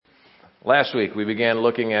Last week we began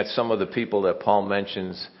looking at some of the people that Paul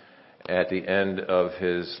mentions at the end of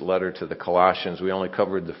his letter to the Colossians. We only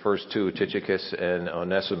covered the first two, Tychicus and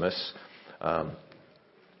Onesimus.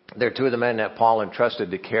 They're two of the men that Paul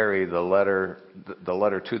entrusted to carry the letter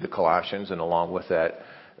to the Colossians, and along with that,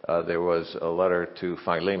 there was a letter to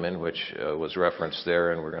Philemon, which was referenced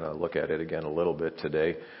there, and we're going to look at it again a little bit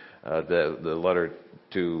today. The letter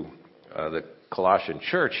to the Colossian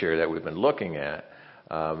church here that we've been looking at.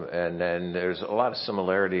 And then there's a lot of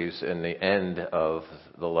similarities in the end of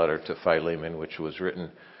the letter to Philemon, which was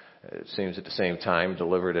written, it seems, at the same time,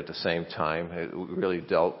 delivered at the same time. It really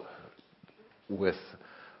dealt with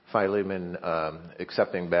Philemon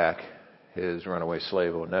accepting back his runaway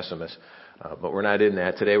slave, Onesimus. But we're not in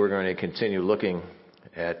that. Today we're going to continue looking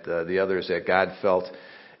at the others that God felt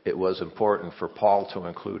it was important for Paul to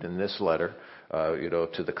include in this letter,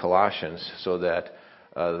 to the Colossians, so that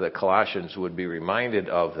the Colossians would be reminded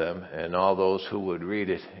of them, and all those who would read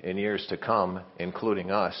it in years to come,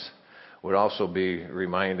 including us, would also be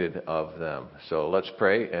reminded of them. So let's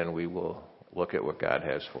pray, and we will look at what God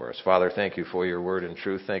has for us. Father, thank you for your word and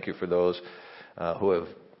truth. Thank you for those who have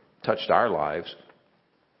touched our lives.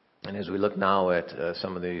 And as we look now at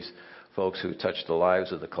some of these folks who touched the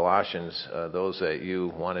lives of the Colossians, those that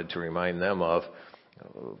you wanted to remind them of,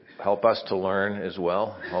 help us to learn as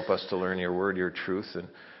well. Help us to learn your word, your truth, and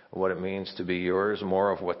what it means to be yours, more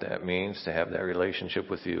of what that means, to have that relationship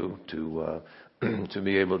with you, to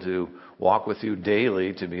be able to walk with you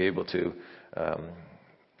daily, to be able to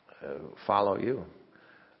follow you.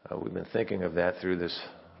 We've been thinking of that through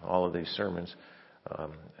all of these sermons.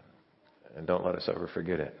 And don't let us ever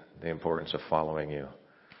forget it, the importance of following you.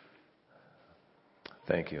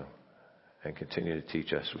 Thank you. And continue to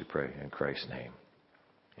teach us, we pray, in Christ's name.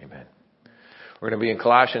 Amen. We're going to be in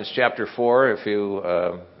Colossians chapter 4. If you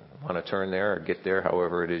want to turn there or get there,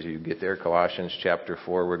 however it is you get there, Colossians chapter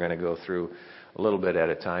 4. We're going to go through a little bit at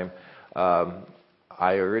a time.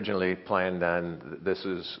 I originally planned on this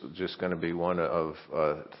is just going to be one of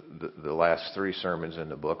the last three sermons in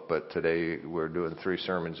the book, but today we're doing three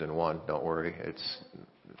sermons in one. Don't worry, it's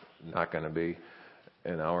not going to be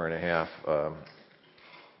an hour and a half.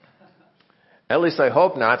 At least I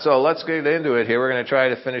hope not. So let's get into it here. We're going to try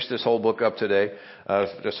to finish this whole book up today.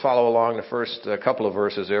 Just follow along the first couple of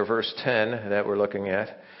verses there. Verse 10 that we're looking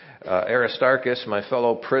at. Aristarchus, my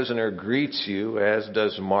fellow prisoner, greets you, as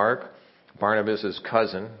does Mark, Barnabas'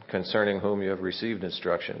 cousin, concerning whom you have received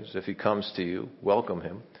instructions. If he comes to you, welcome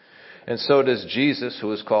him. And so does Jesus,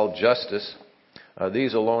 who is called Justus.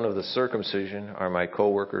 These alone of the circumcision are my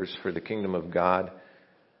co-workers for the kingdom of God,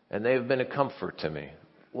 and they have been a comfort to me.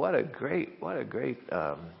 What a great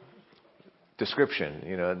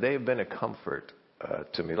description. They've been a comfort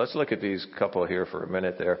to me. Let's look at these couple here for a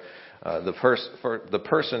minute there. The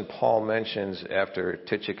person Paul mentions after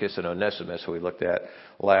Tychicus and Onesimus, who we looked at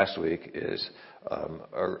last week, is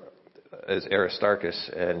Aristarchus,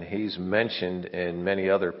 and he's mentioned in many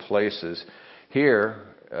other places. Here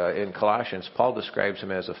in Colossians, Paul describes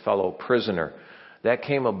him as a fellow prisoner. That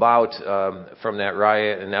came about from that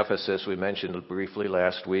riot in Ephesus we mentioned briefly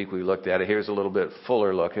last week. We looked at it. Here's a little bit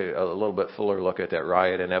fuller look at that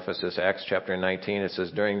riot in Ephesus. Acts chapter 19. It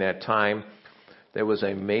says, during that time, there was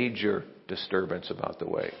a major disturbance about the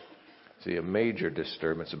way. See, a major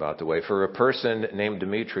disturbance about the way. For a person named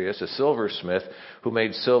Demetrius, a silversmith, who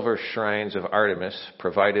made silver shrines of Artemis,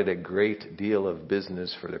 provided a great deal of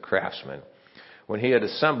business for the craftsmen. When he had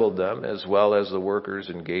assembled them, as well as the workers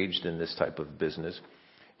engaged in this type of business,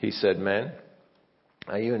 he said, men,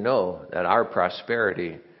 you know that our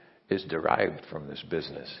prosperity is derived from this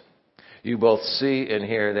business. You both see and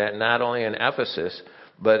hear that not only in Ephesus,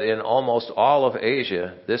 but in almost all of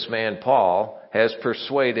Asia, this man Paul has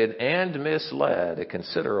persuaded and misled a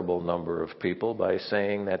considerable number of people by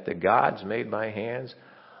saying that the gods made by hands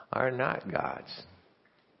are not gods.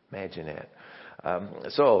 Imagine that.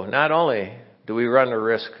 So not only do we run the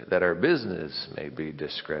risk that our business may be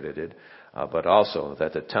discredited, but also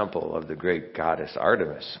that the temple of the great goddess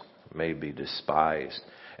Artemis may be despised,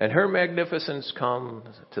 and her magnificence come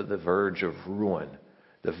to the verge of ruin,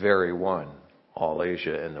 the very one all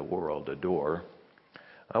Asia and the world adore.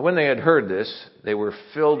 When they had heard this, they were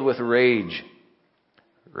filled with rage.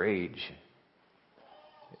 Rage.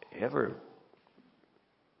 You ever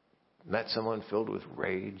met someone filled with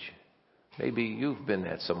rage? Maybe you've been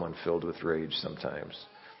that someone filled with rage sometimes.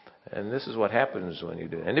 And this is what happens when you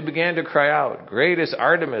do it. And they began to cry out, great is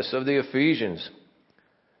Artemis of the Ephesians.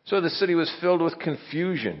 So the city was filled with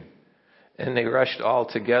confusion. And they rushed all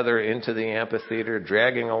together into the amphitheater,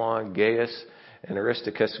 dragging along Gaius and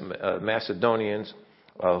Aristarchus, Macedonians,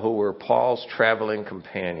 who were Paul's traveling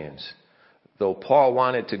companions. though Paul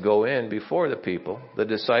wanted to go in before the people, the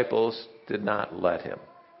disciples did not let him.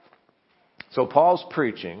 So Paul's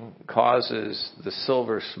preaching causes the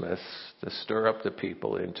silversmiths to stir up the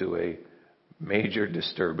people into a major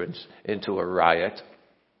disturbance, into a riot.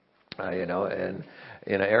 And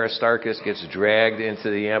Aristarchus gets dragged into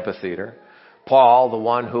the amphitheater. Paul, the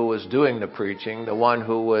one who was doing the preaching, the one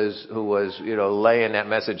who was laying that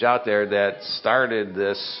message out there that started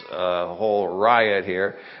this whole riot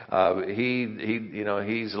here,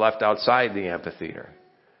 he's left outside the amphitheater.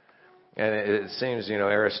 And it seems,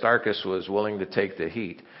 Aristarchus was willing to take the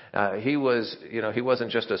heat. He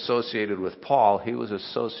wasn't just associated with Paul, he was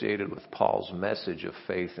associated with Paul's message of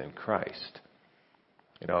faith in Christ.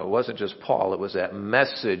 It wasn't just Paul, it was that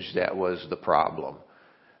message that was the problem.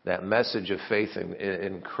 That message of faith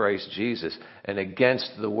in Christ Jesus and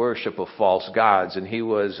against the worship of false gods. And he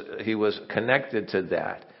was connected to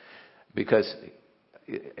that because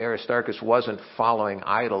Aristarchus wasn't following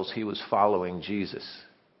idols, he was following Jesus,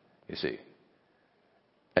 you see.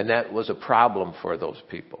 And that was a problem for those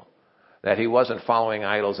people. That he wasn't following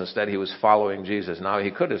idols, instead he was following Jesus. Now he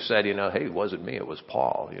could have said, hey, it wasn't me, it was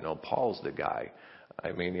Paul. Paul's the guy.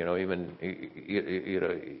 I mean,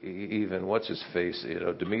 even what's his face,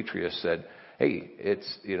 Demetrius said, hey,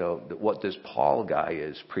 it's, what this Paul guy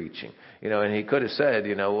is preaching. And he could have said,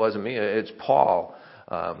 it wasn't me, it's Paul.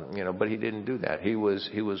 But he didn't do that. He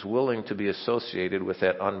was willing to be associated with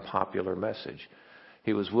that unpopular message.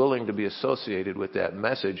 He was willing to be associated with that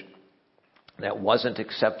message that wasn't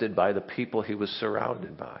accepted by the people he was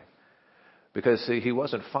surrounded by. Because, see, he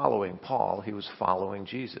wasn't following Paul, he was following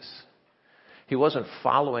Jesus. He wasn't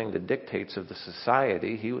following the dictates of the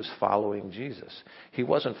society, he was following Jesus. He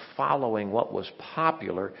wasn't following what was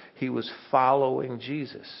popular, he was following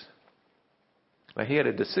Jesus. Now, he had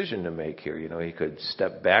a decision to make here. He could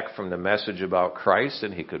step back from the message about Christ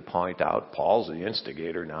and he could point out, Paul's the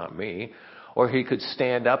instigator, not me. Or he could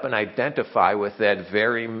stand up and identify with that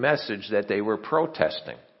very message that they were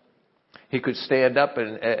protesting. He could stand up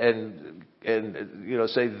and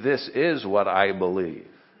say, this is what I believe.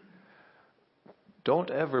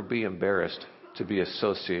 Don't ever be embarrassed to be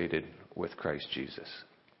associated with Christ Jesus.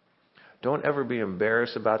 Don't ever be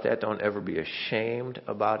embarrassed about that. Don't ever be ashamed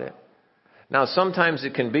about it. Now, sometimes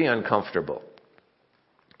it can be uncomfortable.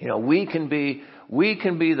 We can be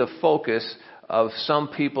the focus of some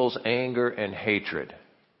people's anger and hatred.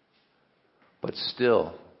 But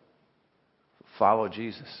still, follow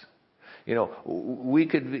Jesus. We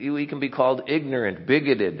can be called ignorant,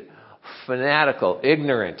 bigoted, fanatical,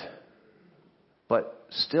 ignorant. But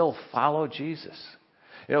still follow Jesus.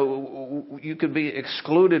 You could be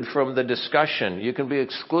excluded from the discussion. You can be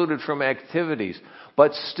excluded from activities.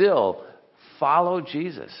 But still follow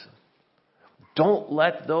Jesus. Don't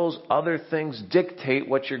let those other things dictate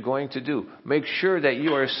what you're going to do. Make sure that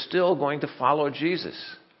you are still going to follow Jesus.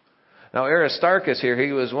 Now, Aristarchus here,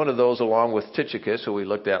 he was one of those, along with Tychicus, who we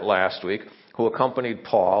looked at last week, who accompanied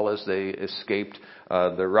Paul as they escaped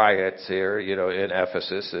the riots here, in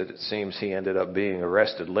Ephesus. It seems he ended up being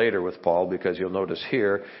arrested later with Paul, because you'll notice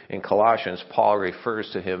here in Colossians, Paul refers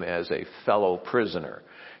to him as a fellow prisoner.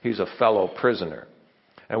 He's a fellow prisoner.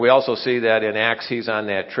 And we also see that in Acts, he's on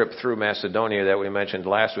that trip through Macedonia that we mentioned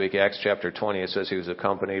last week. Acts chapter 20, it says he was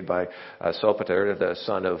accompanied by Sopater, the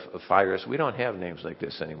son of Pyrrhus. We don't have names like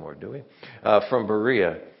this anymore, do we? From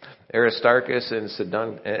Berea. Aristarchus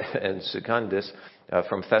and Secundus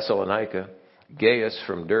from Thessalonica. Gaius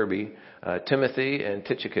from Derbe. Timothy and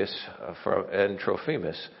Tychicus and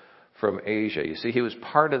Trophimus from Asia. You see, he was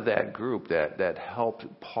part of that group that helped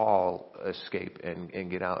Paul escape and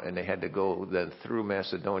get out, and they had to go then through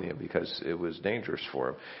Macedonia because it was dangerous for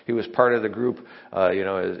him. He was part of the group,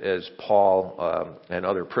 as Paul and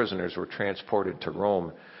other prisoners were transported to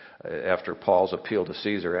Rome after Paul's appeal to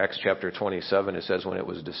Caesar. Acts chapter 27, it says, when it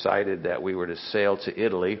was decided that we were to sail to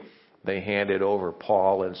Italy, they handed over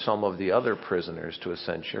Paul and some of the other prisoners to a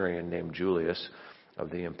centurion named Julius of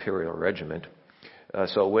the imperial regiment.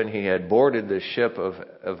 So when he had boarded the ship of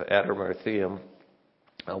Adramyttium,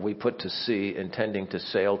 we put to sea, intending to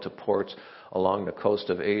sail to ports along the coast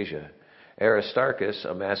of Asia. Aristarchus,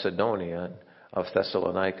 a Macedonian of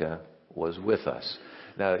Thessalonica, was with us.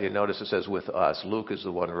 Now, you notice it says with us. Luke is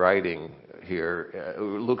the one writing here.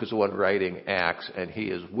 Luke is the one writing Acts, and he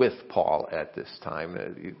is with Paul at this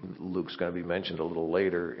time. Luke's going to be mentioned a little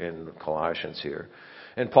later in Colossians here.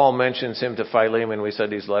 And Paul mentions him to Philemon. We said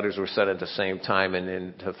these letters were sent at the same time, and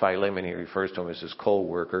then to Philemon he refers to him as his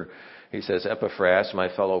co-worker. He says, Epaphras,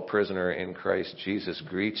 my fellow prisoner in Christ Jesus,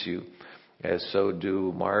 greets you, as so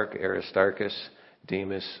do Mark, Aristarchus,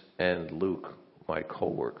 Demas, and Luke, my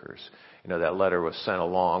co-workers. That letter was sent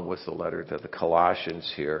along with the letter to the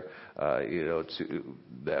Colossians here,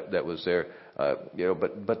 that was there.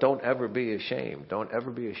 But don't ever be ashamed. Don't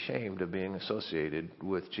ever be ashamed of being associated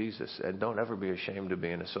with Jesus. And don't ever be ashamed of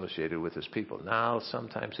being associated with his people. Now,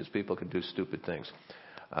 sometimes his people can do stupid things.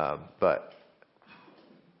 But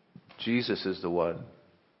Jesus is the one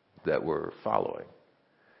that we're following.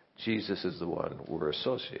 Jesus is the one we're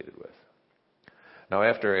associated with. Now,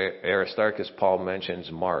 after Aristarchus, Paul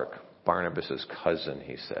mentions Mark, Barnabas' cousin,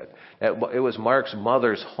 he said. It was Mark's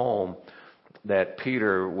mother's home that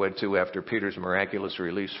Peter went to after Peter's miraculous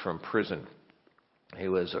release from prison. He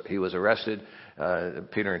was arrested,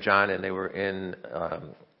 Peter and John, and they were in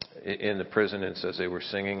the prison, and it says they were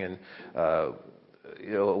singing, and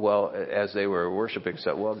as they were worshiping,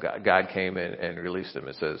 God came in and released them.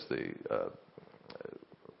 It says the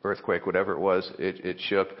earthquake, whatever it was, it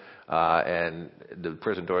shook, and the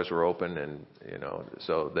prison doors were open, and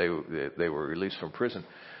so they were released from prison.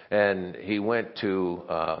 And he went to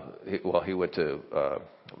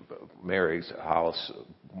Mary's house,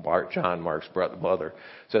 John Mark's mother.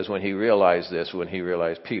 It says when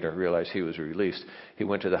Peter realized he was released, he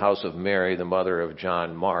went to the house of Mary, the mother of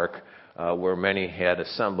John Mark, where many had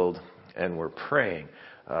assembled and were praying.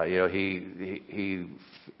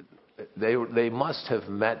 They must have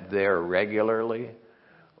met there regularly,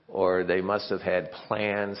 or they must have had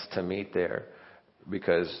plans to meet there,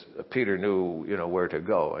 because Peter knew, where to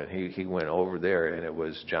go, and he went over there, and it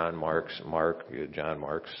was John Mark's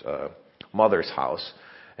mother's house.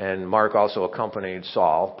 And Mark also accompanied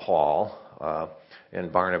Paul,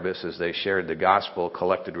 and Barnabas as they shared the gospel,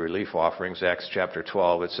 collected relief offerings. Acts chapter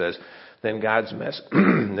 12, it says, Then God's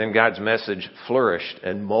message flourished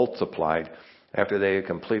and multiplied after they had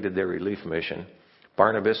completed their relief mission.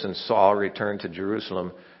 Barnabas and Saul returned to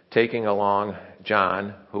Jerusalem, taking along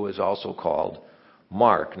John, who is also called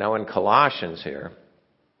Mark. Now in Colossians here,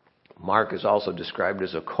 Mark is also described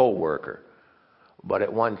as a co-worker. But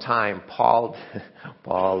at one time, Paul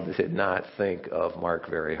did not think of Mark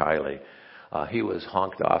very highly. He was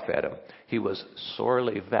honked off at him. He was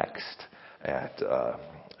sorely vexed at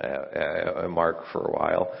Mark for a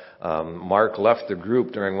while. Mark left the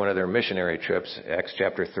group during one of their missionary trips. Acts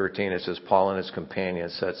chapter 13, it says, Paul and his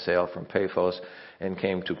companions set sail from Paphos and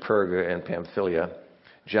came to Perga and Pamphylia.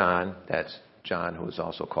 John, that's John, who is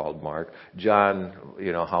also called Mark. John,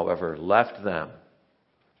 however, left them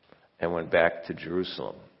and went back to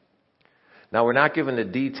Jerusalem. Now, we're not given the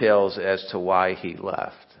details as to why he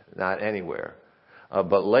left. Not anywhere.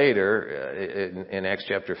 But later, in Acts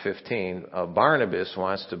chapter 15, Barnabas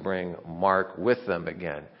wants to bring Mark with them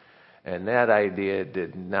again. And that idea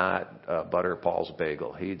did not butter Paul's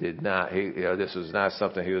bagel. He did not. This was not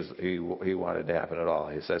something he wanted to happen at all.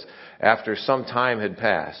 He says, after some time had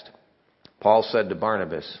passed, Paul said to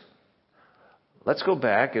Barnabas, let's go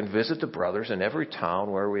back and visit the brothers in every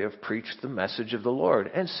town where we have preached the message of the Lord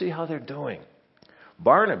and see how they're doing.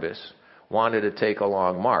 Barnabas wanted to take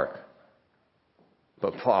along Mark,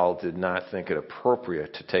 but Paul did not think it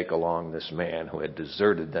appropriate to take along this man who had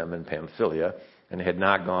deserted them in Pamphylia and had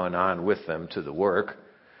not gone on with them to the work.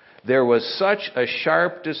 There was such a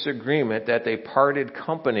sharp disagreement that they parted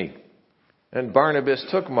company, and Barnabas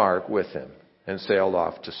took Mark with him and sailed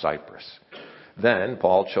off to Cyprus. Then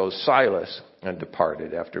Paul chose Silas and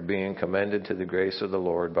departed after being commended to the grace of the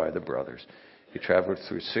Lord by the brothers. He traveled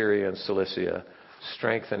through Syria and Cilicia,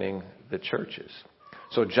 strengthening the churches.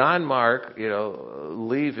 So John Mark,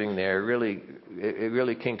 leaving there it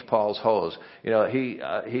really kinked Paul's hose. He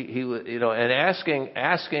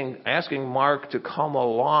asking Mark to come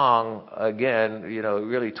along again,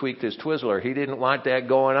 really tweaked his Twizzler. He didn't want that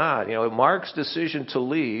going on. Mark's decision to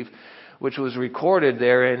leave, which was recorded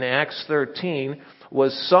there in Acts 13,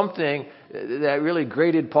 was something that really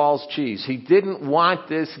grated Paul's cheese. He didn't want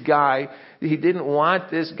this guy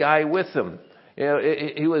with him.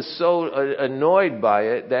 He was so annoyed by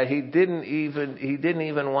it that he didn't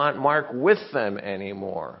even want Mark with them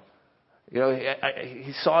anymore.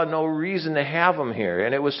 He saw no reason to have him here.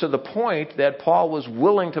 And it was to the point that Paul was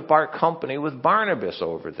willing to part company with Barnabas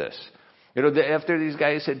over this. After these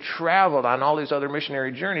guys had traveled on all these other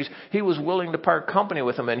missionary journeys, he was willing to part company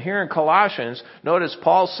with them. And here in Colossians, notice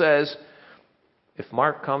Paul says, if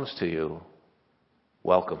Mark comes to you,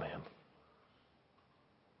 welcome him.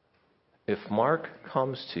 If Mark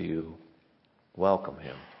comes to you, welcome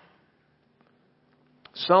him.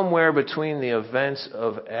 Somewhere between the events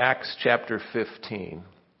of Acts chapter 15,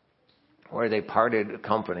 where they parted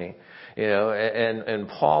company, and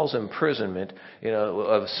Paul's imprisonment,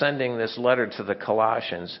 of sending this letter to the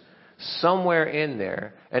Colossians, somewhere in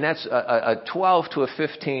there, and that's a 12 to a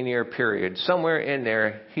 15-year period, somewhere in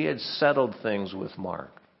there, he had settled things with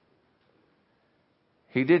Mark.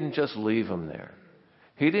 He didn't just leave him there.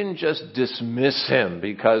 He didn't just dismiss him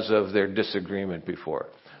because of their disagreement before.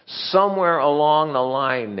 Somewhere along the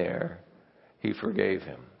line there, he forgave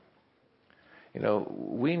him. You know,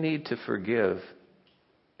 we need to forgive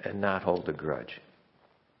and not hold a grudge.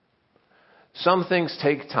 Some things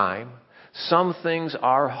take time. Some things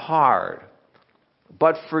are hard.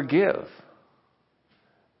 But forgive.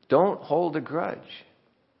 Don't hold a grudge.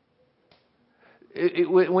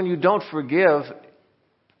 When you don't forgive,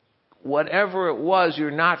 whatever it was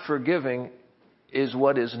you're not forgiving is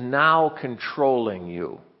what is now controlling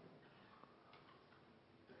you.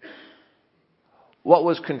 What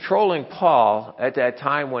was controlling Paul at that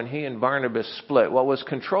time when he and Barnabas split, what was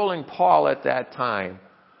controlling Paul at that time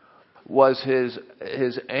was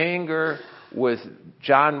his anger with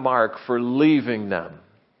John Mark for leaving them.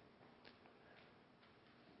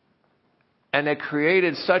 And it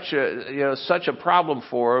created such a problem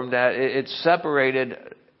for him that it separated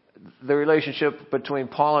the relationship between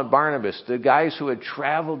Paul and Barnabas, the guys who had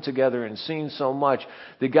traveled together and seen so much,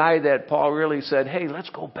 the guy that Paul really said, hey,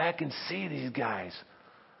 let's go back and see these guys.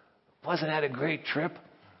 Wasn't that a great trip?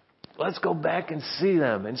 Let's go back and see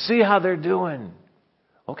them and see how they're doing.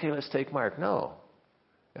 Okay, let's take Mark. No.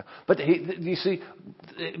 But you see,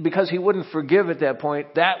 because he wouldn't forgive at that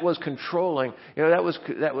point, that was controlling. That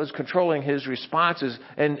was controlling his responses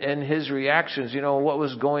and his reactions. What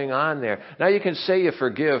was going on there. Now you can say you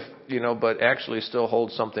forgive, but actually still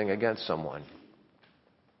hold something against someone.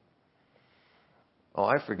 Oh,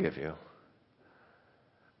 I forgive you,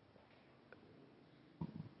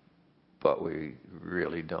 but we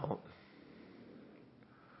really don't.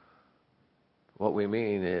 What we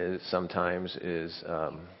mean is sometimes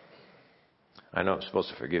I know I'm supposed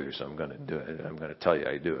to forgive you, so I'm going to do it. I'm going to tell you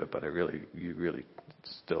I do it, but you really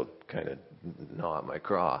still kind of gnaw at my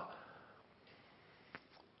craw.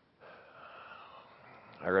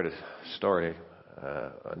 I read a story,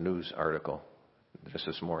 a news article just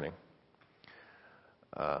this morning.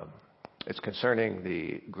 It's concerning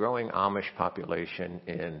the growing Amish population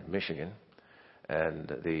in Michigan and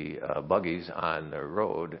the buggies on the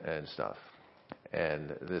road and stuff.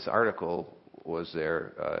 And this article was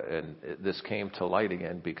there, and this came to light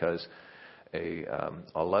again because a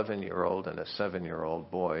 11-year-old and a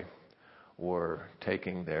 7-year-old boy were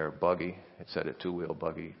taking their buggy, it said a two-wheel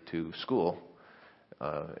buggy, to school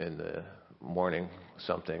in the morning,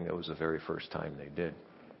 something it was the very first time they did.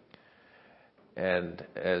 And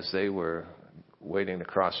as they were waiting to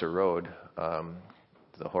cross a road,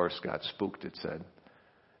 the horse got spooked, it said,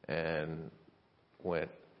 and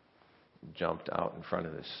jumped out in front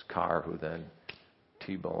of this car, who then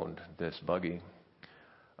T-boned this buggy.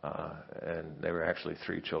 And there were actually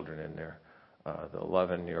 3 children in there. The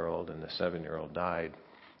 11-year-old and the 7-year-old died.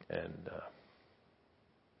 And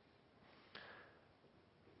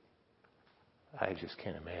I just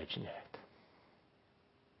can't imagine that.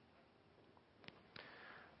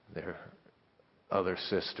 Their other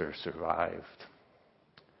sister survived.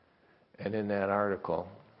 And in that article,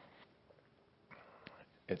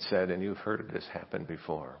 it said, and you've heard this happen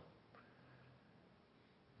before,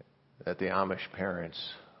 that the Amish parents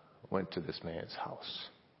went to this man's house.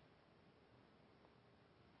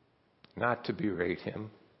 Not to berate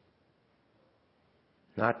him,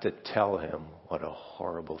 not to tell him what a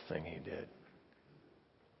horrible thing he did.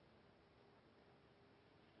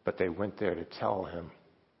 But they went there to tell him,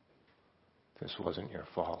 this wasn't your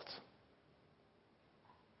fault.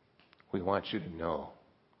 We want you to know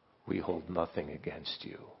we hold nothing against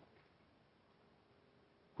you.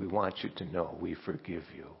 We want you to know we forgive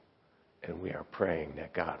you, and we are praying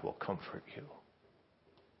that God will comfort you.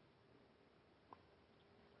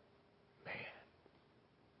 Man.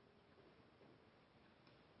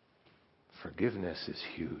 Forgiveness is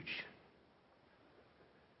huge.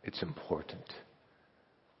 It's important.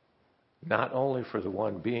 Not only for the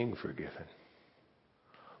one being forgiven,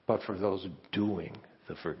 but for those doing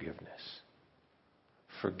the forgiveness.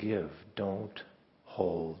 Forgive, don't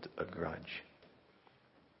hold a grudge.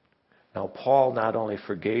 Now, Paul not only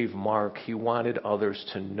forgave Mark, he wanted others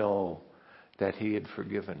to know that he had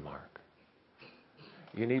forgiven Mark.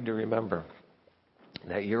 You need to remember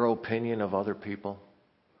that your opinion of other people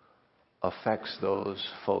affects those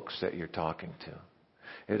folks that you're talking to.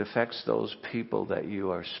 It affects those people that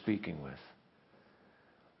you are speaking with.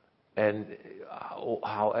 And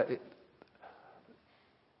how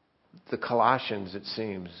the Colossians, it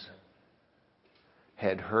seems,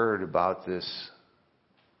 had heard about this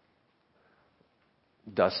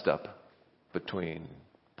dust-up between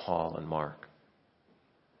Paul and Mark.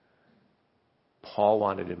 Paul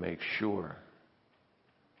wanted to make sure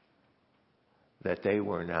that they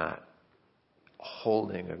were not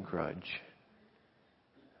holding a grudge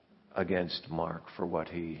against Mark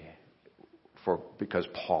because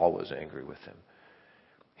Paul was angry with him.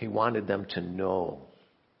 He wanted them to know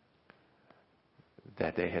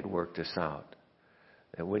that they had worked this out.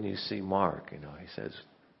 And when you see Mark, he says,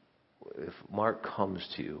 if Mark comes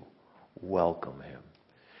to you, welcome him.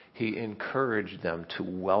 He encouraged them to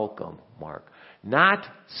welcome Mark. Not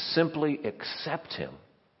simply accept him,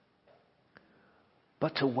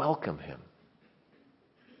 but to welcome him.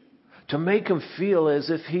 To make him feel as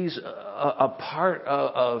if he's a part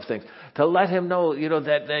of things. To let him know,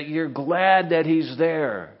 that you're glad that he's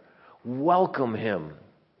there. Welcome him.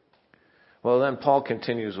 Well, then Paul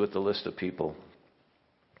continues with the list of people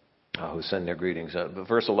who send their greetings.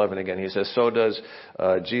 Verse 11 again, he says, so does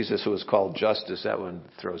Jesus, who is called Justice. That one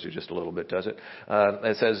throws you just a little bit, does it?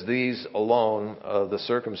 It says, these alone of the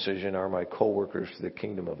circumcision are my co-workers for the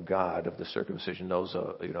kingdom of God. Of the circumcision, those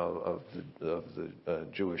of the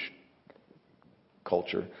Jewish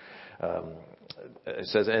culture. It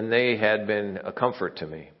says, and they had been a comfort to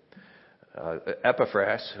me.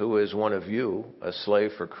 Epaphras, who is one of you, a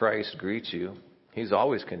slave for Christ, greets you. He's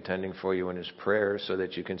always contending for you in his prayers so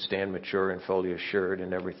that you can stand mature and fully assured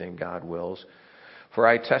in everything God wills. For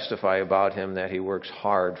I testify about him that he works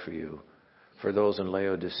hard for you, for those in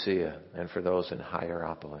Laodicea and for those in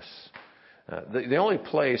Hierapolis. The only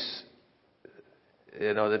place,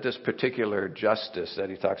 that this particular justice that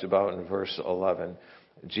he talks about in verse 11,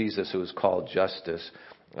 Jesus who is called Justice,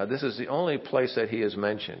 this is the only place that he is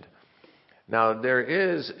mentioned. Now, there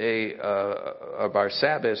is a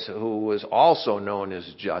Barsabbas who was also known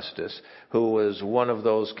as Justice, who was one of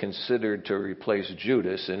those considered to replace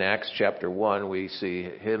Judas. In Acts chapter 1, we see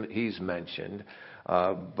he's mentioned,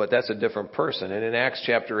 but that's a different person. And in Acts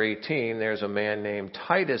chapter 18, there's a man named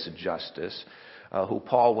Titus Justice, who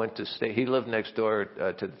Paul went to stay. He lived next door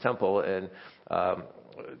to the temple, and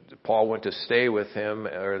Paul went to stay with him,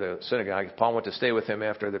 or the synagogue. Paul went to stay with him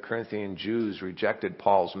after the Corinthian Jews rejected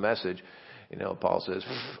Paul's message. Paul says,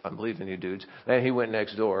 I'm leaving you dudes. Then he went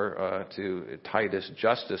next door to Titus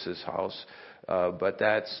Justice's house, but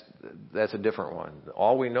that's a different one.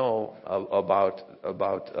 All we know about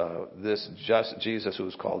this Jesus who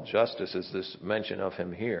is called Justice is this mention of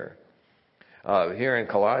him here. Here in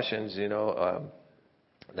Colossians,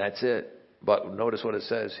 that's it. But notice what it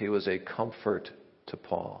says. He was a comfort to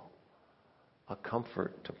Paul. A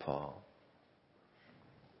comfort to Paul.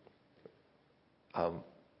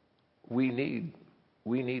 We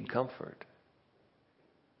need comfort.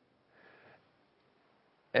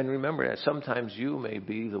 And remember that sometimes you may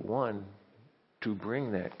be the one to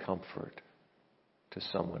bring that comfort to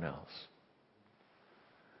someone else.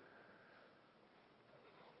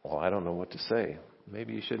 Well, I don't know what to say.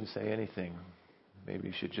 Maybe you shouldn't say anything. Maybe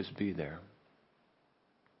you should just be there.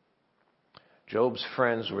 Job's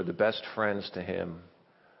friends were the best friends to him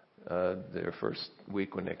their first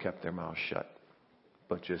week when they kept their mouths shut,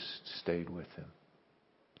 but just stayed with him.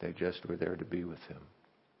 They just were there to be with him,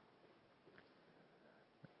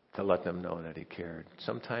 to let them know that he cared.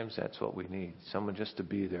 Sometimes that's what we need, someone just to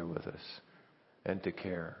be there with us and to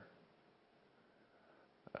care.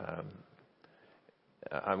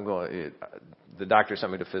 The doctor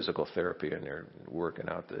sent me to physical therapy, and they're working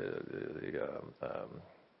out the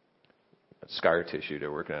scar tissue.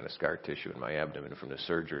 They're working on a scar tissue in my abdomen from the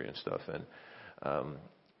surgery and stuff. And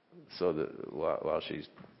while she's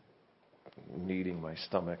kneading my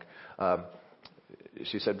stomach,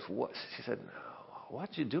 she said,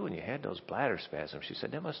 what'd you do when you had those bladder spasms? She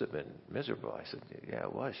said, that must have been miserable. I said, yeah,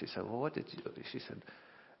 it was. She said, well, what did you do? She said,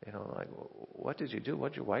 what did you do?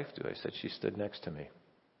 What'd your wife do? I said, she stood next to me.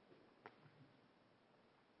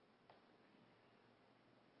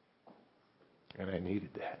 And I needed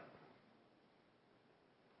that.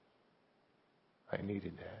 I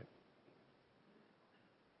needed that.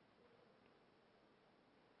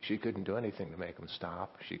 She couldn't do anything to make them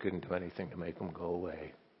stop. She couldn't do anything to make them go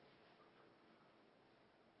away.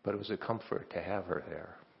 But it was a comfort to have her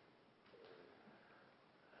there.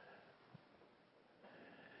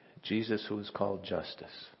 Jesus, who is called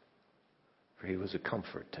Justice, for he was a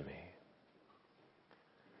comfort to me.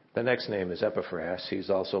 The next name is Epaphras. He's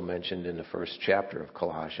also mentioned in the first chapter of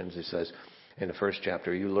Colossians. He says, in the first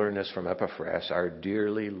chapter, you learn this from Epaphras, our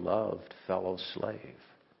dearly loved fellow slave.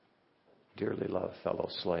 Dearly loved fellow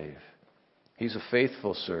slave. He's a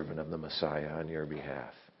faithful servant of the Messiah on your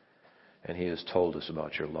behalf. And he has told us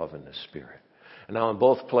about your love in the Spirit. And now in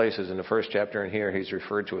both places, in the first chapter and here, he's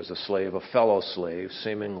referred to as a slave, a fellow slave,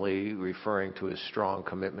 seemingly referring to his strong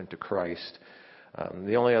commitment to Christ.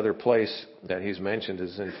 The only other place that he's mentioned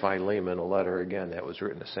is in Philemon, a letter, again, that was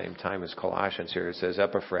written the same time as Colossians here. It says,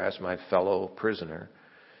 Epaphras, my fellow prisoner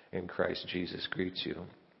in Christ Jesus, greets you.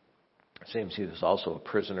 It seems he was also a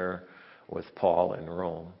prisoner with Paul in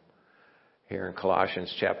Rome. Here in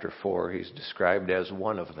Colossians chapter 4, he's described as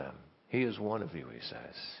one of them. He is one of you, he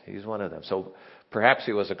says. He's one of them. So perhaps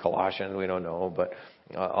he was a Colossian, we don't know, but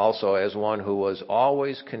also as one who was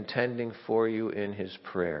always contending for you in his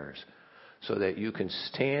prayers, so that you can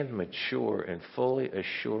stand mature and fully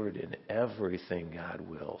assured in everything God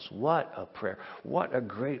wills. What a prayer. What a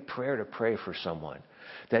great prayer to pray for someone.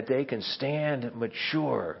 That they can stand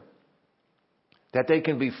mature. That they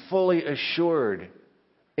can be fully assured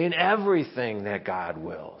in everything that God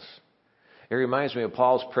wills. It reminds me of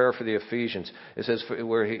Paul's prayer for the Ephesians. It says,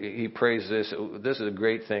 where he prays this. This is a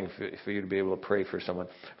great thing for you to be able to pray for someone.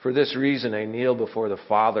 For this reason, I kneel before the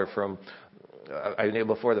Father from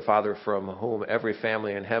whom every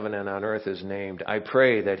family in heaven and on earth is named. I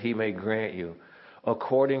pray that he may grant you,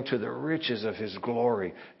 according to the riches of his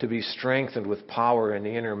glory, to be strengthened with power in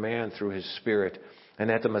the inner man through his Spirit, and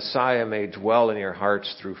that the Messiah may dwell in your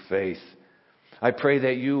hearts through faith. I pray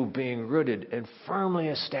that you, being rooted and firmly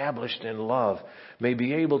established in love, may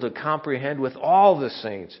be able to comprehend with all the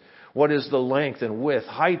saints what is the length and width,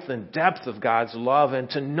 height and depth of God's love, and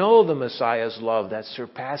to know the Messiah's love that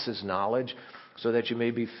surpasses knowledge, so that you may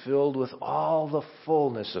be filled with all the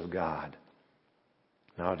fullness of God.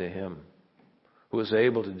 Now to him who is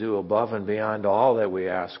able to do above and beyond all that we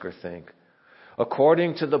ask or think,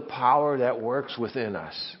 according to the power that works within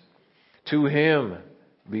us, to him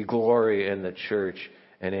be glory in the church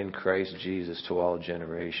and in Christ Jesus to all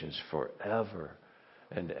generations forever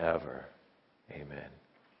and ever. Amen.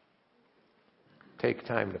 Take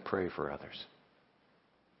time to pray for others.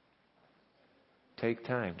 Take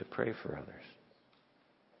time to pray for others.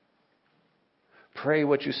 Pray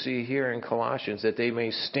what you see here in Colossians, that they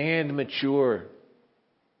may stand mature,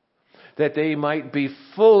 that they might be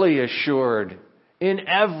fully assured in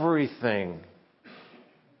everything,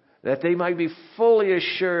 that they might be fully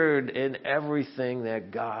assured in everything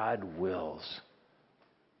that God wills.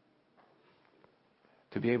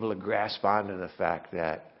 To be able to grasp onto the fact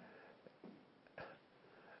that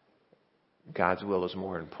God's will is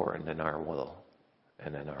more important than our will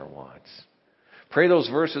and than our wants. Pray those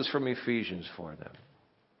verses from Ephesians for them.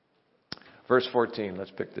 Verse 14,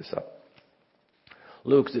 let's pick this up.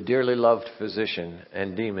 Luke, the dearly loved physician,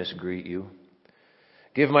 and Demas greet you.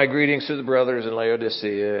 Give my greetings to the brothers in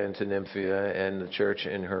Laodicea and to Nymphaea and the church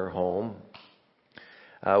in her home.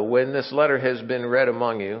 When this letter has been read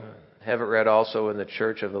among you, have it read also in the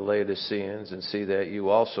church of the Laodiceans, and see that you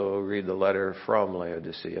also read the letter from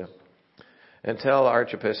Laodicea. And tell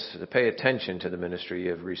Archippus to pay attention to the ministry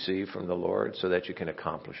you have received from the Lord so that you can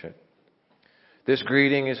accomplish it. This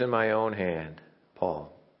greeting is in my own hand,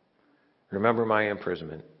 Paul. Remember my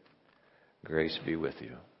imprisonment. Grace be with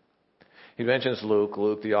you. He mentions Luke,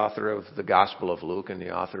 the author of the Gospel of Luke and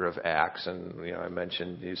the author of Acts. And, I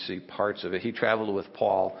mentioned you see parts of it. He traveled with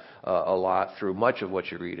Paul a lot through much of what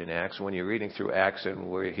you read in Acts. When you're reading through Acts and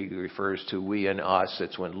where he refers to we and us,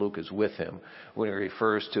 it's when Luke is with him. When he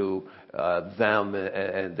refers to them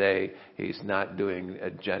and they, he's not doing a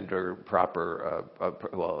gender proper,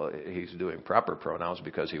 he's doing proper pronouns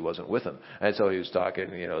because he wasn't with them. And so he was talking,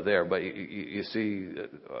 there. But you see,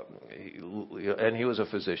 and he was a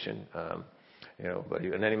physician.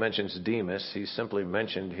 And then he mentions Demas. He's simply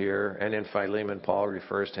mentioned here, and in Philemon, Paul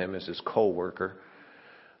refers to him as his co-worker.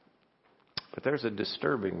 But there's a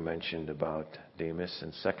disturbing mention about Demas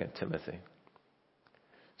in 2 Timothy.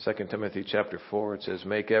 2 Timothy chapter 4, it says,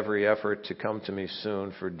 make every effort to come to me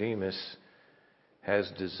soon, for Demas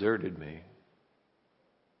has deserted me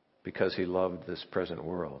because he loved this present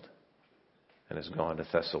world and has gone to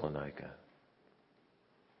Thessalonica.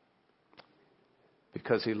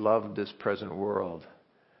 Because he loved this present world.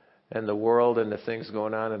 And the world and the things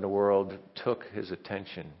going on in the world took his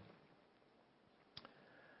attention.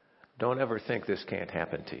 Don't ever think this can't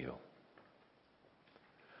happen to you.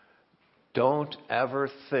 Don't ever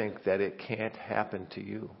think that it can't happen to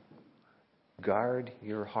you. Guard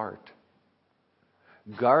your heart.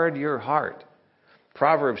 Guard your heart.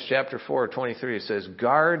 Proverbs chapter 4:23 it says,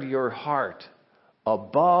 guard your heart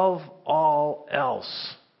above all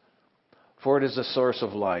else, for it is the source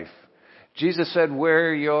of life. Jesus said,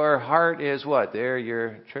 where your heart is, what? There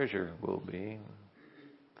your treasure will be.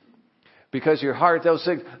 Because your heart, those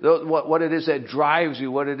things, what it is that drives you,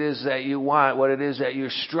 what it is that you want, what it is that you're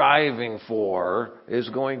striving for is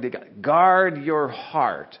going to guard your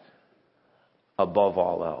heart above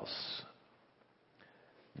all else.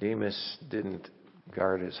 Demas didn't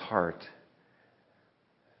guard his heart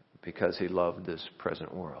because he loved this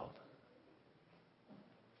present world.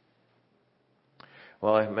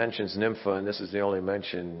 Well, it mentions Nympha, and this is the only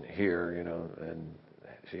mention here, and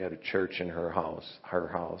she had a church in her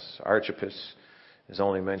house. Archippus is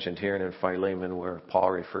only mentioned here and in Philemon, where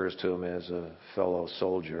Paul refers to him as a fellow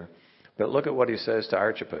soldier. But look at what he says to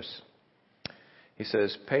Archippus. He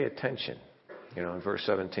says, pay attention, in verse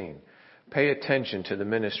 17. Pay attention to the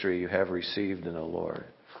ministry you have received in the Lord,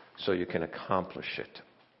 so you can accomplish it.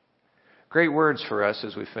 Great words for us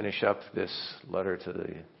as we finish up this letter to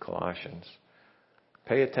the Colossians.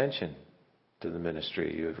 Pay attention to the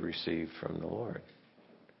ministry you have received from the Lord,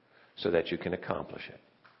 so that you can accomplish it.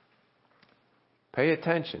 Pay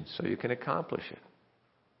attention so you can accomplish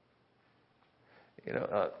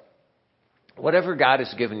it. Whatever God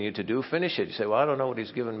has given you to do, finish it. You say, well, I don't know what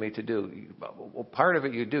He's given me to do. Well, part of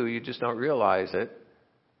it you do. You just don't realize it.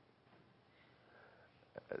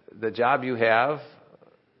 The job you have,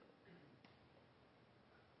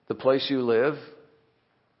 the place you live,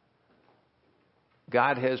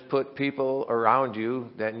 God has put people around you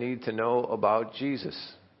that need to know about Jesus.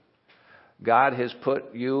 God has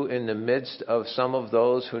put you in the midst of some of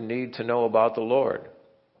those who need to know about the Lord.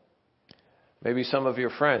 Maybe some of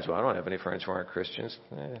your friends. Well, I don't have any friends who aren't Christians.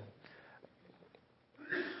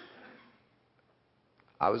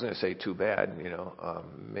 I was going to say too bad,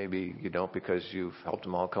 maybe you don't because you've helped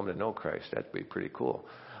them all come to know Christ. That'd be pretty cool.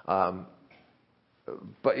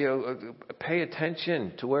 But, pay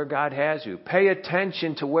attention to where God has you. Pay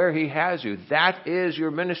attention to where He has you. That is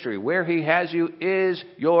your ministry. Where He has you is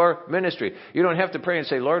your ministry. You don't have to pray and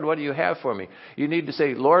say, Lord, what do you have for me? You need to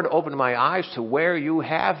say, Lord, open my eyes to where you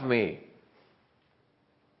have me.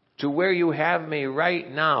 To where you have me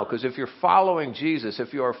right now. Because if you're following Jesus,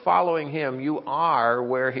 if you are following Him, you are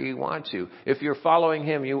where He wants you. If you're following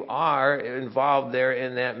Him, you are involved there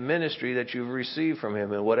in that ministry that you've received from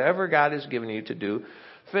Him. And whatever God has given you to do,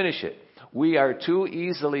 finish it. We are too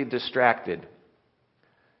easily distracted.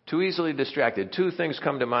 Too easily distracted. Two things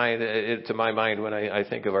come to my mind when I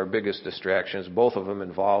think of our biggest distractions. Both of them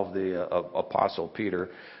involve the Apostle Peter.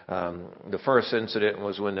 The first incident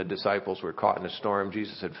was when the disciples were caught in a storm.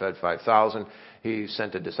 Jesus had fed 5,000. He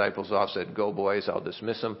sent the disciples off, said, go boys, I'll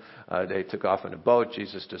dismiss them. They took off in a boat.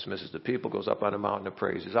 Jesus dismisses the people, goes up on a mountain to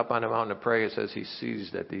pray. He's up on a mountain to pray. It says he sees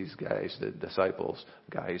that these guys, the disciples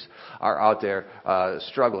guys, are out there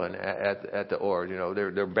struggling at the oar.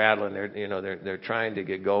 They're battling. They're trying to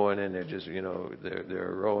get going, and they're just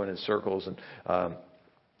they're rowing in circles, and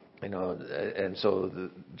and so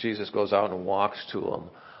Jesus goes out and walks to them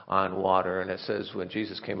on water, and it says when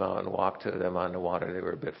Jesus came out and walked to them on the water, they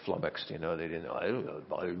were a bit flummoxed. They didn't know.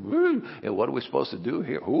 What are we supposed to do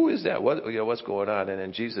here? Who is that? What's going on? And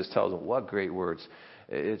then Jesus tells them, what great words!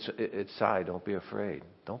 It's sigh. Don't be afraid.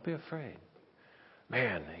 Don't be afraid.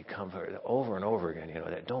 Man, they come over and over again.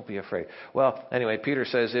 That don't be afraid. Well, anyway, Peter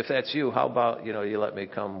says, if that's you, how about you let me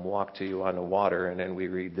come walk to you on the water? And then we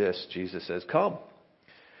read this. Jesus says, come.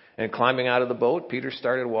 And climbing out of the boat, Peter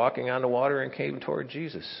started walking on the water and came toward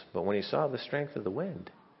Jesus. But when he saw the strength of the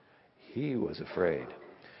wind, he was afraid.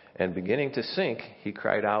 And beginning to sink, he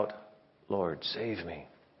cried out, Lord, save me.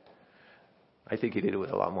 I think he did it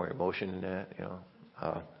with a lot more emotion than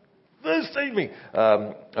that, save me.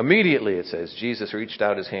 Immediately, it says, Jesus reached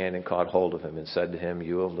out his hand and caught hold of him and said to him,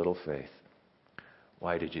 you of little faith,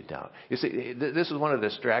 why did you doubt? You see, this is one of the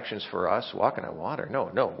distractions for us, walking on water.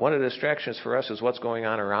 No. One of the distractions for us is what's going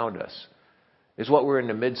on around us, is what we're in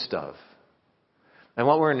the midst of. And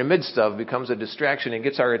what we're in the midst of becomes a distraction and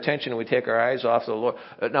gets our attention, and we take our eyes off the Lord.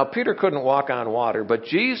 Now, Peter couldn't walk on water, but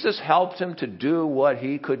Jesus helped him to do what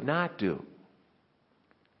he could not do.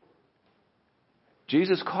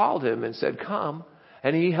 Jesus called him and said, come,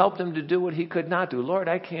 and he helped him to do what he could not do. Lord,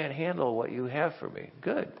 I can't handle what you have for me.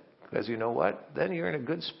 Good. Because you know what? Then you're in a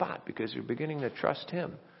good spot because you're beginning to trust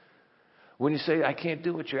Him. When you say, I can't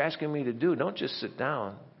do what you're asking me to do, don't just sit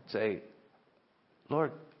down and say,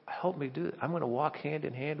 Lord, help me do it. I'm going to walk hand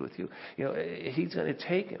in hand with you. He's going to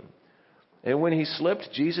take him. And when he slipped,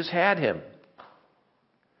 Jesus had him.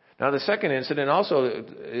 Now, the second incident also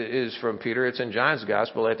is from Peter. It's in John's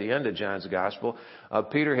Gospel, at the end of John's Gospel.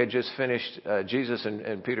 Peter had just finished, Jesus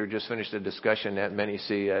and Peter just finished a discussion that many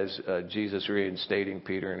see as Jesus reinstating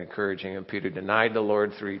Peter and encouraging him. Peter denied the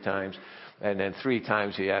Lord 3 times. And then 3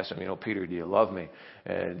 times he asked him, Peter, do you love me?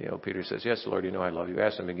 And, Peter says, yes, Lord, I love you.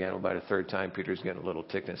 Asked him again. Well, by the 3rd time, Peter's getting a little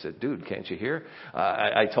ticked and said, dude, can't you hear?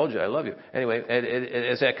 I told you I love you. Anyway,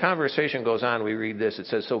 as that conversation goes on, we read this. It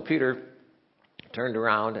says, so Peter turned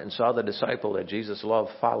around and saw the disciple that Jesus loved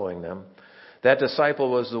following them. That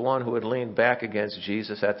disciple was the one who had leaned back against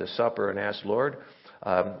Jesus at the supper and asked, Lord,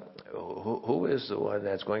 who is the one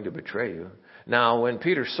that's going to betray you? Now, when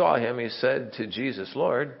Peter saw him, he said to Jesus,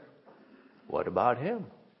 Lord, what about him?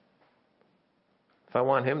 If I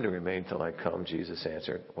want him to remain till I come, Jesus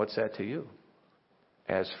answered, what's that to you?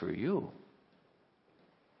 As for you,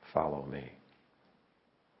 follow me.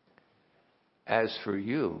 As for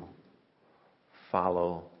you,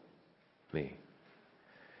 follow me.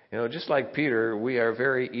 Just like Peter, we are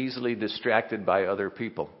very easily distracted by other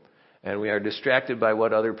people. And we are distracted by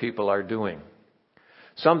what other people are doing.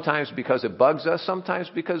 Sometimes because it bugs us,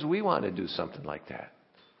 sometimes because we want to do something like that.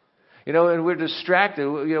 And we're distracted.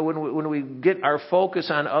 When we get our focus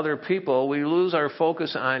on other people, we lose our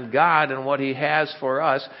focus on God and what He has for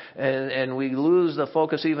us. And we lose the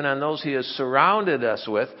focus even on those He has surrounded us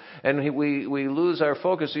with. And we lose our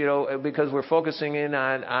focus, because we're focusing in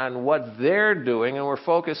on what they're doing. And we're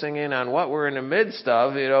focusing in on what we're in the midst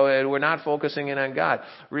of, and we're not focusing in on God.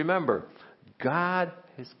 Remember, God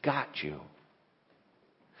has got you.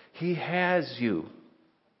 He has you.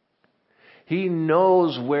 He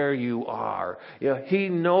knows where you are. He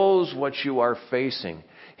knows what you are facing.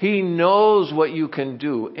 He knows what you can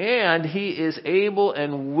do. And He is able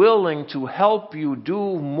and willing to help you do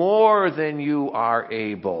more than you are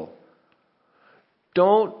able.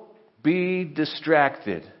 Don't be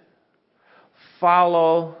distracted.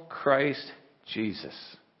 Follow Christ Jesus.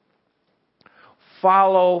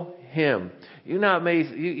 Follow Him. You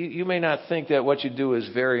may not think that what you do is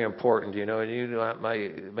very important, and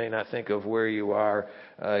you may not think of where you are,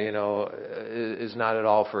 is not at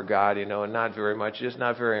all for God, and not very much, just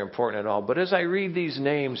not very important at all. But as I read these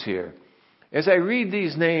names here, as I read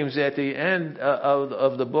these names at the end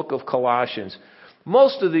of the book of Colossians,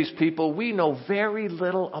 most of these people we know very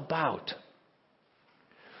little about.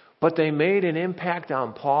 But they made an impact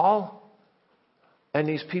on Paul, and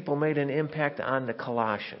these people made an impact on the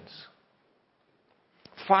Colossians.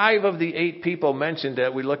 5 of the 8 people mentioned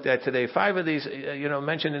that we looked at today, 5 of these,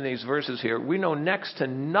 mentioned in these verses here, we know next to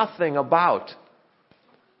nothing about.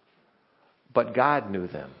 But God knew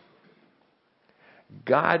them.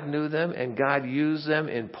 God knew them, and God used them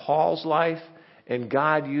in Paul's life, and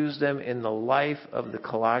God used them in the life of the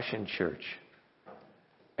Colossian church.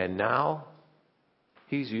 And now,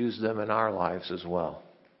 He's used them in our lives as well.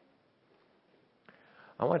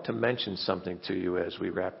 I want to mention something to you as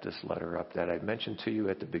we wrap this letter up that I mentioned to you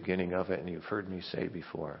at the beginning of it, and you've heard me say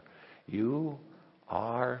before. You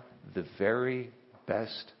are the very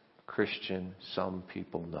best Christian some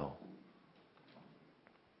people know.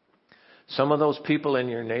 Some of those people in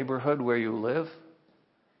your neighborhood where you live,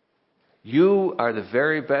 you are the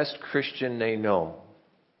very best Christian they know.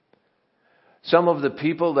 Some of the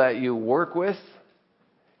people that you work with,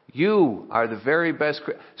 you are the very best.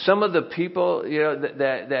 Some of the people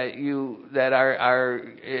that are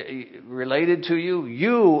related to you,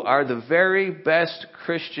 you are the very best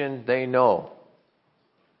Christian they know.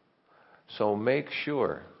 So make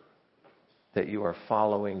sure that you are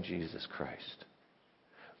following Jesus Christ.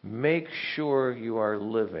 Make sure you are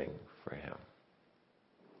living for Him.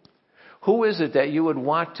 Who is it that you would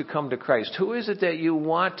want to come to Christ? Who is it that you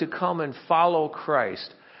want to come and follow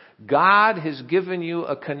Christ? God has given you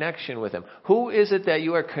a connection with Him. Who is it that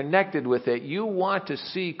you are connected with that you want to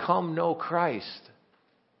see come know Christ?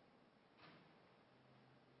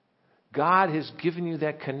 God has given you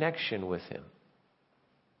that connection with Him.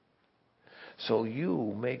 So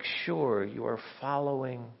you make sure you are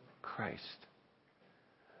following Christ.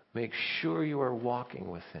 Make sure you are walking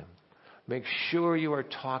with Him. Make sure you are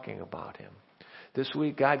talking about Him. This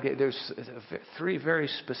week, there's 3 very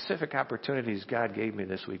specific opportunities God gave me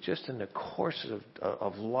this week, just in the course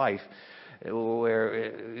of life,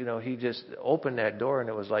 where He just opened that door, and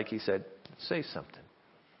it was like He said, "Say something."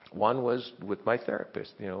 One was with my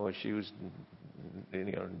therapist, when she was,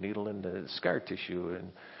 needling the scar tissue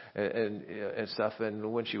and stuff,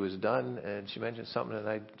 and when she was done, and she mentioned something, and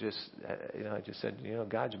I just said,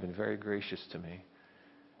 God's been very gracious to me.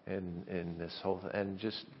 In this whole, and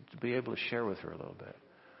just to be able to share with her a little bit,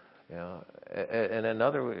 and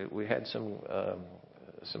another, we had some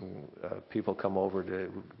people come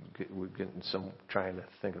over we're getting trying to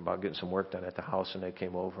think about getting some work done at the house, and they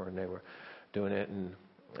came over and they were doing it,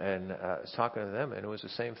 and I was talking to them, and it was the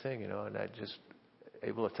same thing, and I just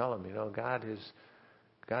able to tell them, God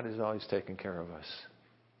is always taking care of us.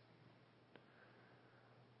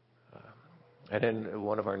 And then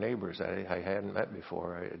one of our neighbors I hadn't met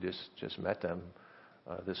before, I just met them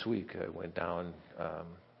this week. I went down.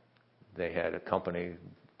 They had a company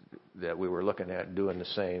that we were looking at doing the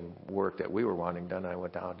same work that we were wanting done. I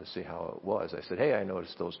went down to see how it was. I said, hey, I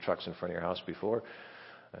noticed those trucks in front of your house before.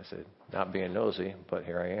 I said, not being nosy, but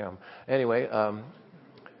here I am. Anyway,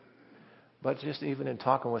 but just even in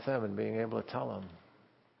talking with them and being able to tell them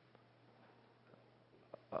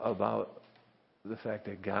about the fact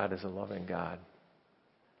that God is a loving God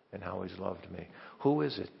and how He's loved me. Who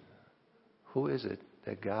is it? Who is it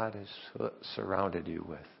that God has surrounded you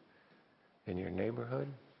with? In your neighborhood?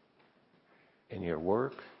 In your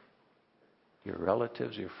work? Your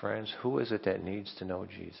relatives, your friends? Who is it that needs to know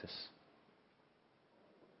Jesus?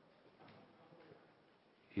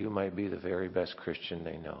 You might be the very best Christian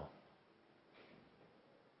they know.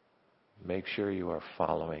 Make sure you are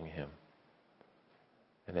following Him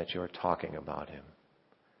and that you're talking about Him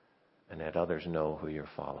and that others know who you're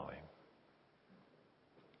following.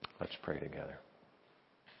 Let's pray together.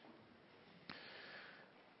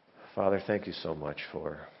 Father, thank you so much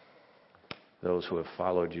for those who have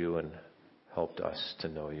followed you and helped us to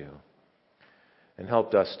know you and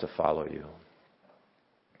helped us to follow you.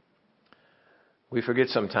 We forget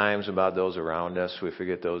sometimes about those around us. We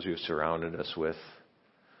forget those you've surrounded us with.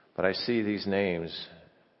 But I see these names,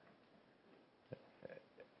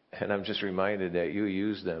 and I'm just reminded that you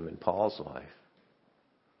used them in Paul's life.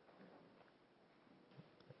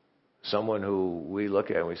 Someone who we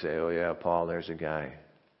look at and we say, oh yeah, Paul, there's a guy.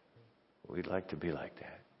 We'd like to be like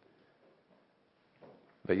that.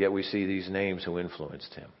 But yet we see these names who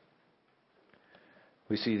influenced him.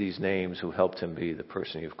 We see these names who helped him be the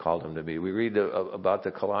person you've called him to be. We read about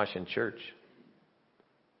the Colossian church.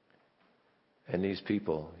 And these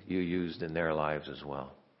people you used in their lives as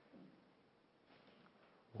well.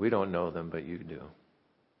 We don't know them, but you do.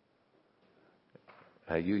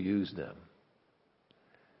 You used them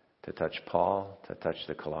to touch Paul, to touch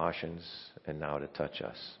the Colossians, and now to touch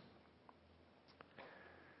us.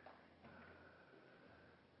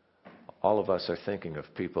 All of us are thinking of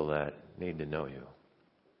people that need to know you.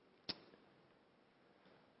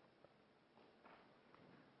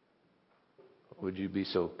 Would you be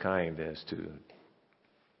so kind as to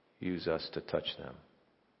use us to touch them?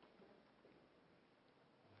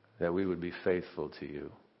 That we would be faithful to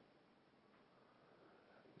you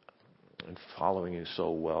and following you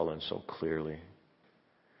so well and so clearly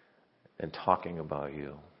and talking about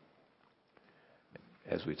you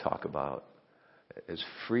as we talk about, as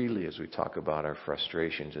freely as we talk about our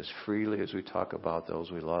frustrations, as freely as we talk about those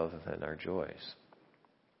we love and our joys.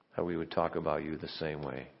 How we would talk about you the same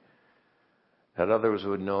way. That others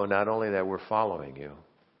would know not only that we're following you,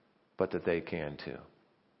 but that they can too.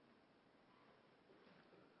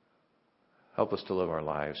 Help us to live our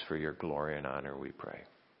lives for your glory and honor, we pray.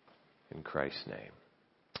 In Christ's name,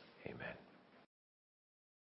 amen.